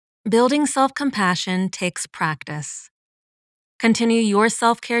Building self-compassion takes practice. Continue your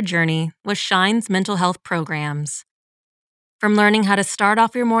self-care journey with Shine's mental health programs. From learning how to start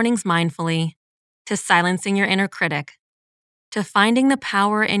off your mornings mindfully, to silencing your inner critic, to finding the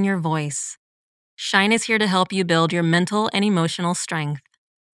power in your voice, Shine is here to help you build your mental and emotional strength.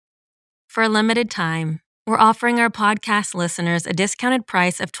 For a limited time, we're offering our podcast listeners a discounted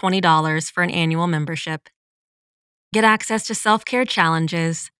price of $20 for an annual membership. Get access to self-care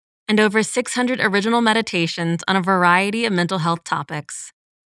challenges and over 600 original meditations on a variety of mental health topics.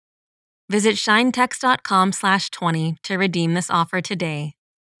 Visit shinetext.com/20 to redeem this offer today.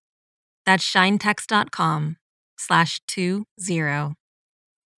 That's shinetext.com/20.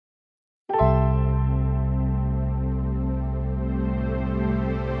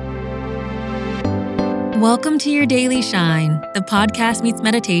 Welcome to your Daily Shine, the podcast meets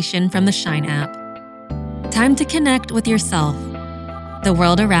meditation from the Shine app. Time to connect with yourself, the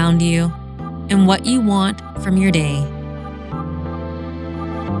world around you, and what you want from your day.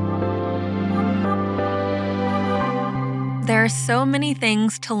 There are so many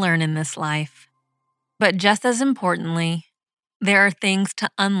things to learn in this life, but just as importantly, there are things to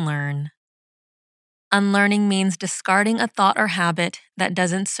unlearn. Unlearning means discarding a thought or habit that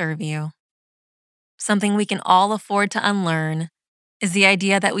doesn't serve you. Something we can all afford to unlearn is the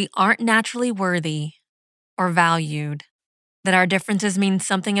idea that we aren't naturally worthy or valued, that our differences mean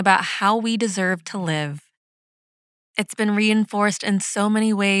something about how we deserve to live. It's been reinforced in so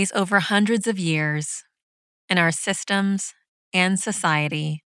many ways over hundreds of years, in our systems and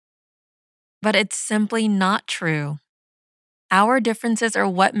society. But it's simply not true. Our differences are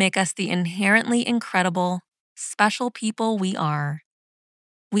what make us the inherently incredible, special people we are.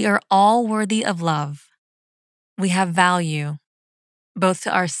 We are all worthy of love. We have value, both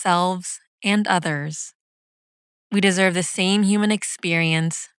to ourselves and others. We deserve the same human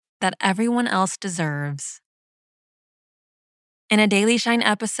experience that everyone else deserves. In a Daily Shine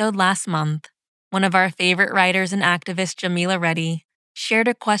episode last month, one of our favorite writers and activists, Jamila Reddy, shared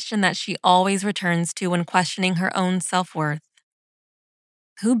a question that she always returns to when questioning her own self-worth.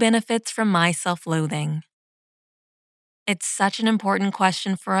 Who benefits from my self-loathing? It's such an important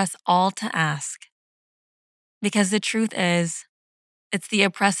question for us all to ask. Because the truth is, it's the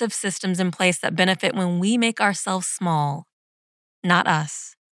oppressive systems in place that benefit when we make ourselves small, not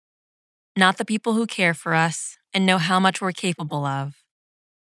us. Not the people who care for us and know how much we're capable of.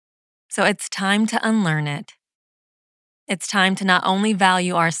 So it's time to unlearn it. It's time to not only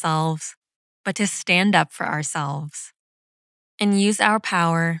value ourselves, but to stand up for ourselves and use our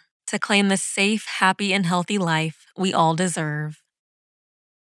power to claim the safe, happy, and healthy life we all deserve.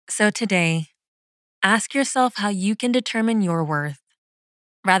 So today, ask yourself how you can determine your worth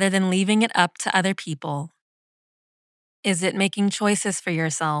rather than leaving it up to other people. Is it making choices for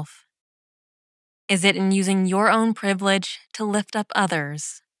yourself? Is it in using your own privilege to lift up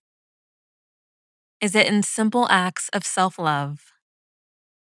others? Is it in simple acts of self-love?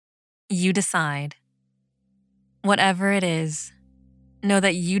 You decide. Whatever it is, know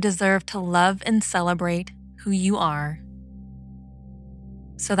that you deserve to love and celebrate who you are.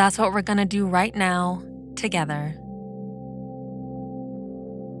 So that's what we're going to do right now, together.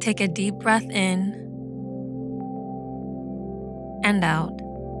 Take a deep breath in and out.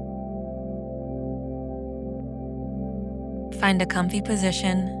 Find a comfy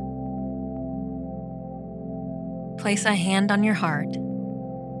position. Place a hand on your heart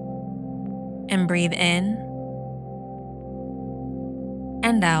and breathe in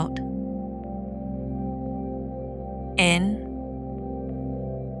and out. In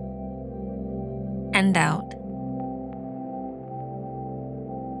and out.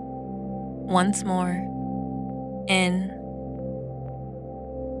 Once more, in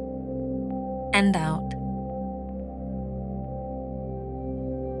and out.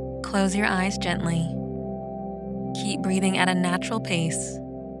 Close your eyes gently. Keep breathing at a natural pace.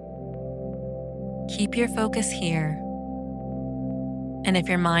 Keep your focus here. And if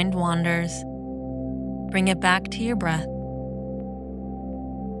your mind wanders, bring it back to your breath.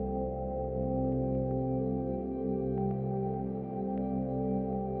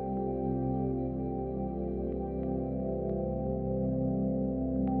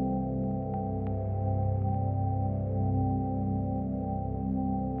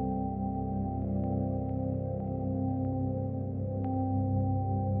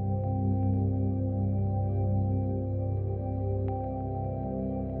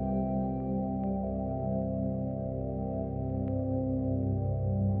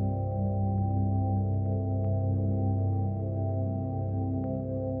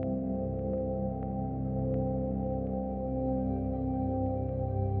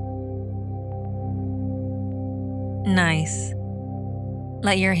 Nice.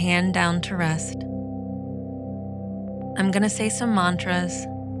 Let your hand down to rest. I'm going to say some mantras,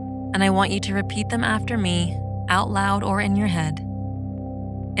 and I want you to repeat them after me, out loud or in your head.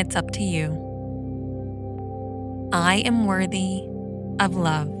 It's up to you. I am worthy of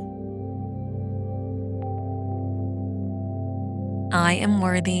love. I am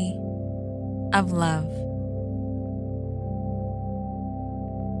worthy of love.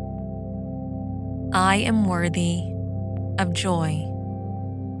 I am worthy of joy.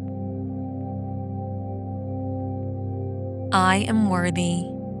 I am worthy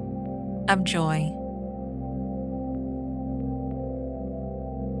of joy.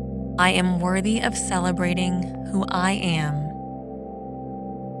 I am worthy of celebrating who I am.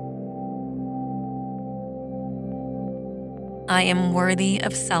 I am worthy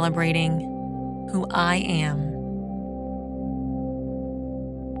of celebrating who I am.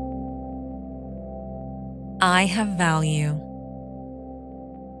 I have value.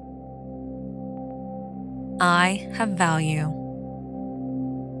 I have value.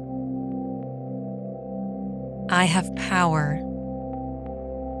 I have power.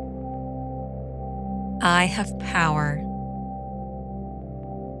 I have power.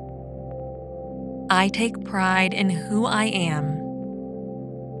 I take pride in who I am.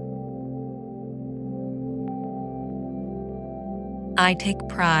 I take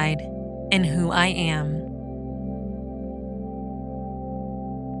pride in who I am.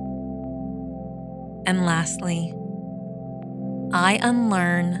 And lastly, I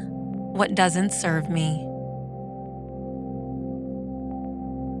unlearn what doesn't serve me.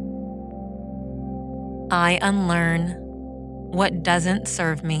 I unlearn what doesn't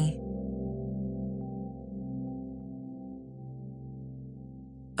serve me.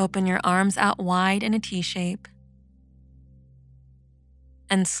 Open your arms out wide in a T shape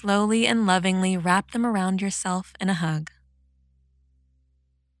and slowly and lovingly wrap them around yourself in a hug.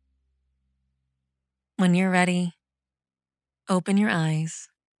 When you're ready, open your eyes.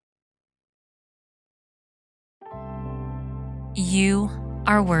 You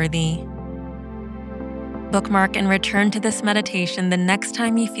are worthy. Bookmark and return to this meditation the next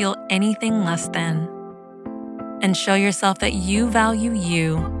time you feel anything less than, and show yourself that you value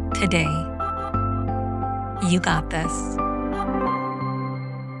you today. You got this.